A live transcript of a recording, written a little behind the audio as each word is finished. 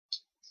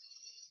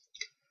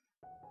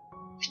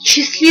В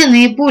числе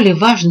наиболее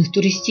важных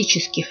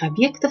туристических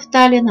объектов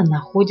Таллина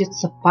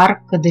находится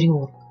парк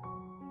Кадриорг.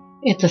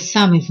 Это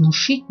самый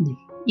внушительный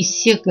из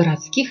всех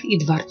городских и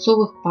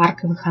дворцовых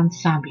парковых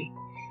ансамблей,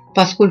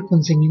 поскольку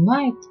он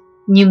занимает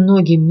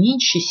немногим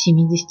меньше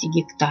 70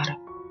 гектаров.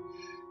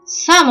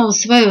 С самого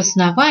своего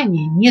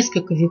основания,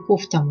 несколько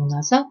веков тому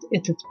назад,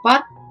 этот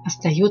парк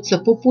остается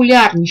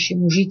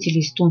популярнейшим у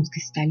жителей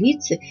эстонской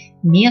столицы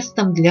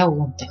местом для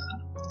отдыха.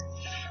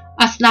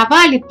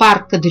 Основали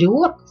парк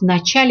Кадриорг в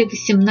начале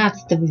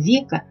XVIII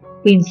века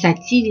по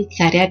инициативе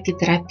царя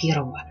Петра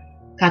Первого,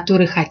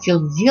 который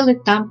хотел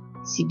сделать там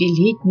себе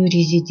летнюю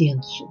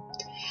резиденцию.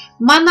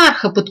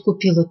 Монарха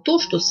подкупило то,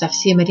 что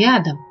совсем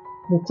рядом,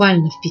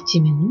 буквально в 5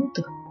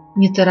 минутах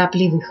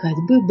неторопливой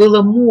ходьбы,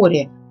 было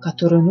море,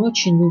 которое он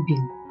очень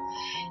любил.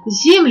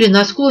 Земли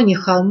на склоне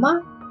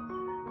холма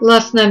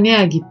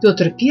Ласномяги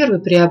Петр Первый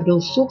приобрел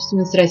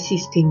собственность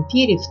Российской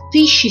империи в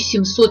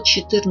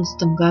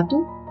 1714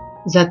 году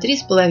за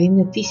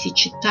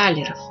 3500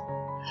 талеров.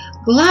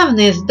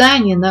 Главное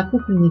здание на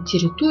купленной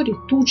территории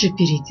тут же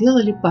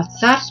переделали под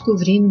царскую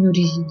временную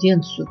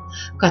резиденцию,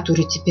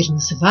 которую теперь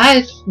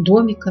называют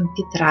домиком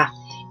Петра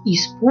и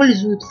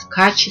используют в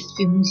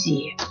качестве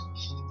музея.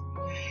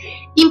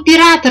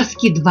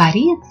 Императорский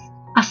дворец,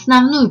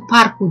 основную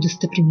парковую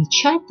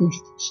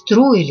достопримечательность,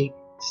 строили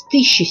с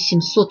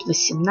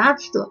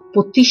 1718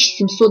 по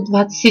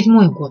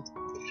 1727 год.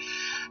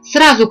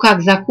 Сразу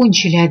как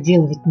закончили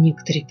отделывать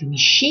некоторые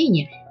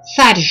помещения,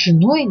 царь с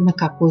женой на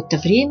какое-то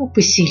время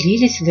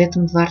поселились в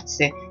этом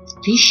дворце в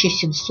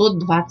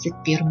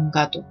 1721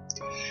 году.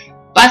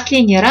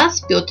 Последний раз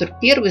Петр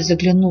I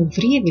заглянул в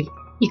Ревель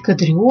и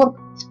Кадриорг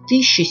в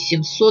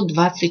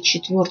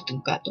 1724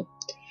 году.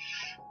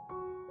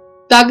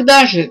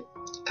 Тогда же,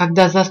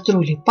 когда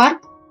застроили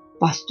парк,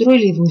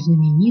 построили его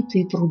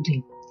знаменитые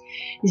пруды.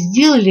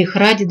 Сделали их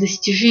ради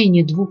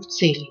достижения двух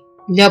целей: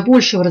 для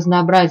большего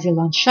разнообразия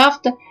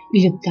ландшафта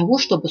или для того,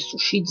 чтобы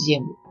сушить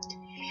землю.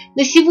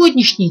 На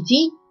сегодняшний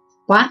день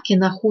в парке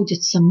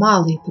находятся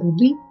малые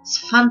пруды с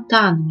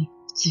фонтанами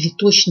в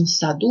цветочном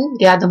саду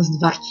рядом с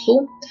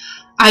дворцом,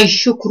 а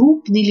еще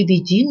крупный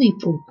лебединый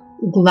пруд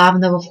у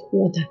главного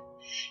входа.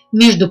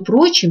 Между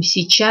прочим,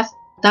 сейчас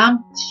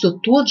там все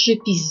тот же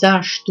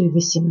пейзаж, что и в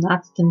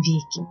XVIII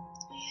веке.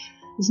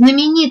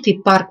 Знаменитый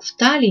парк в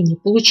Таллине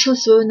получил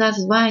свое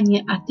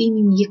название от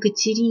имени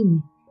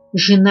Екатерины,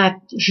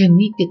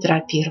 жены Петра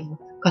Первого,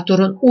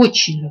 которую он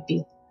очень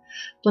любил.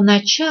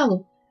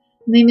 Поначалу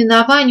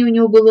наименование у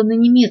него было на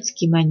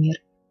немецкий манер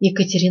 –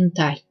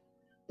 Екатеринталь.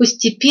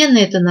 Постепенно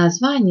это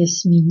название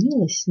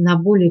сменилось на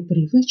более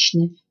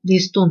привычное для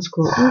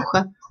эстонского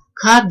уха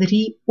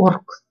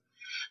Кадриорг.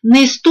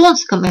 На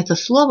эстонском это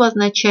слово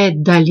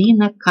означает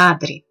 «долина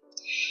Кадри».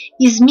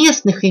 Из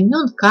местных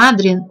имен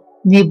Кадри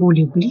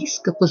наиболее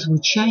близко по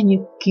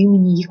звучанию к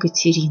имени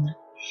Екатерина.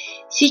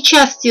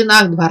 Сейчас в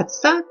стенах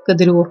дворца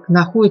Кадриорг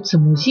находится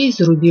музей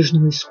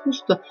зарубежного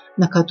искусства,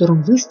 на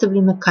котором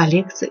выставлена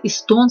коллекция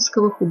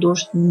эстонского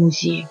художественного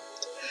музея.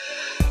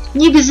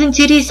 Не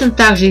безинтересен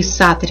также и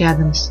сад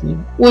рядом с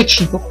ним,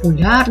 очень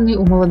популярный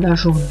у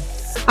молодоженов,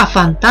 а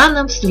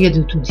фонтанам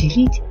следует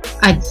уделить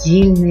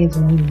отдельное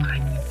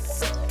внимание.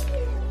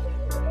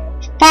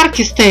 В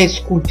парке стоят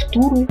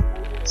скульптуры,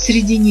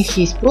 среди них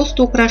есть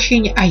просто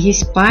украшения, а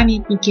есть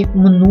памятники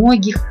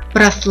многих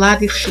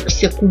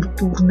прославившихся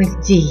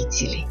культурных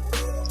деятелей.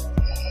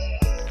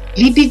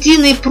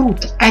 Лебединый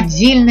пруд –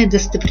 отдельная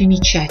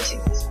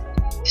достопримечательность.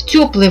 В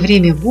теплое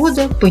время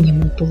года по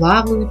нему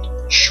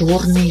плавают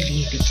черные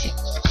лебеди.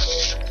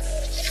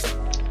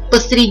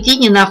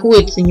 Посредине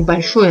находится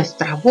небольшой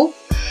островок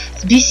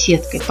с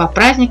беседкой. По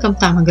праздникам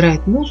там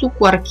играет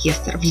музыку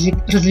оркестр,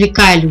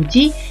 развлекая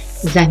людей,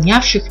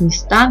 занявших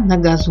места на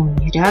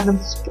газоне рядом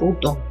с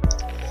прудом.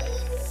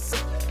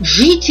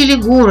 Жители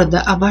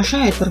города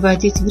обожают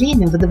проводить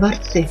время во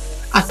дворце,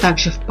 а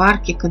также в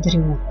парке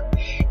Кадриорг.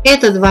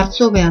 Это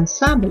дворцовый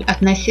ансамбль,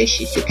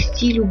 относящийся к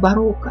стилю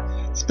барокко,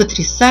 с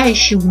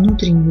потрясающим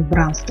внутренним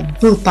убранством,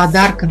 был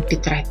подарком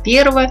Петра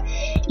Первого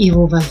и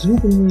его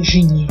возлюбленной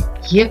жене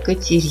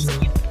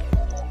Екатерине.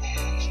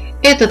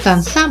 Этот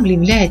ансамбль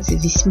является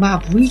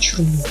весьма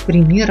вычурным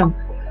примером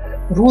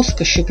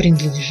роскоши,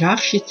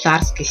 принадлежавшей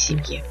царской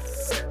семье.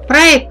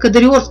 Проект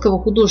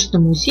Кадриоргского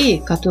художественного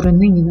музея, который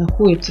ныне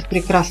находится в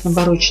прекрасном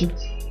барочном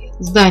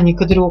здании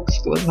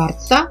Кадриоргского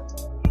дворца,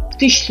 в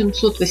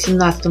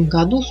 1718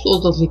 году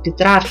создал для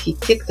Петра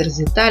архитектор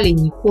из Италии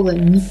Никола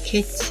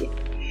Микетти.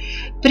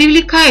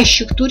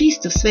 Привлекающих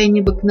туристов своей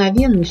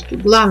необыкновенностью,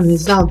 главный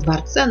зал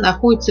дворца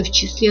находится в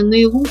числе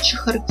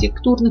наилучших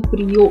архитектурных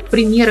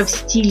примеров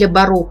стиля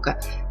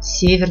барокко в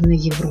Северной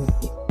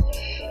Европе.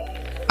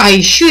 А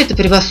еще это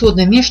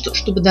превосходное место,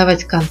 чтобы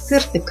давать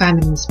концерты,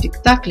 камерные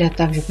спектакли, а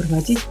также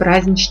проводить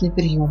праздничные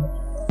приемы.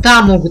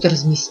 Там могут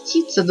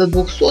разместиться до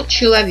 200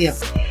 человек.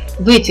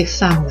 В этих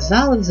самых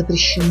залах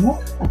запрещено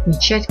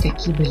отмечать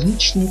какие-либо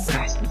личные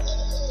праздники.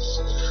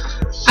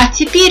 А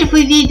теперь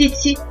вы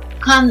видите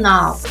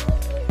канал,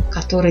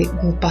 который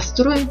был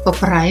построен по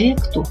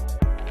проекту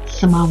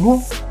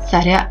самого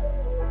царя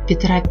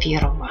Петра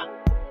Первого.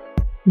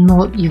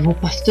 но его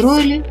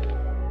построили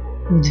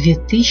в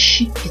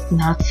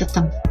 2015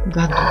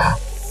 году.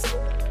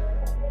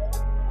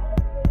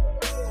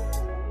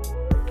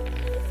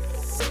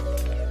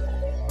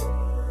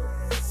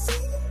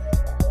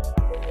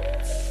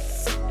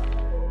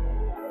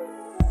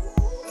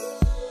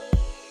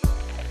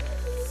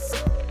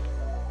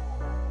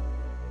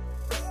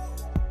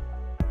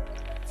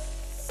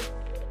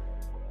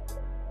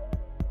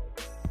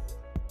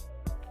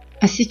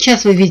 А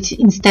сейчас вы видите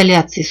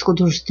инсталляции из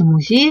художественного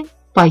музея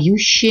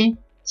 «Поющее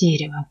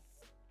дерево».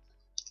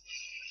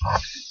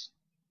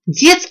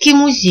 Детский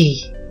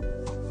музей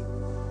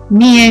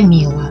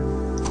Мия-Мила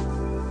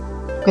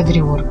в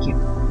Кадриорге.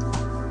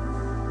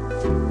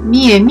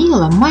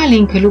 Мия-Мила –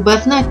 маленькая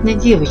любознательная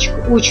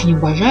девочка, очень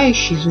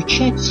обожающая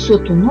изучать все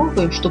то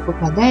новое, что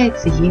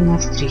попадается ей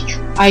навстречу,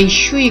 а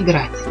еще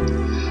играть.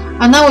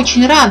 Она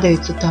очень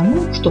радуется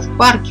тому, что в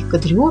парке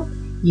Кадриорг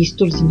есть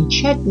столь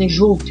замечательный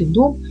желтый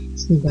дом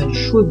с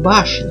небольшой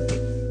башенкой,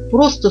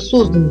 просто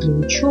создан для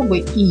учебы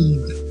и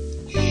игр.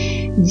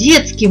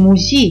 Детский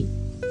музей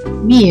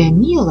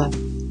Мия-Мила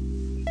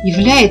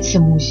является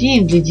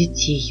музеем для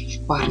детей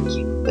в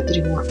парке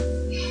Кадриорг.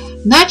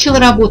 Начал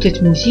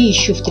работать музей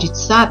еще в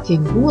 30-е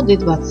годы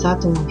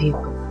XX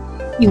века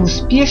и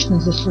успешно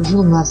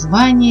заслужил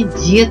название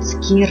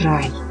 «Детский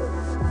рай».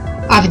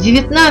 А в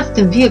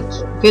XIX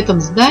веке в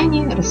этом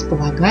здании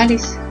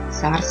располагались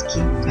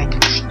царские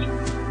конюшни.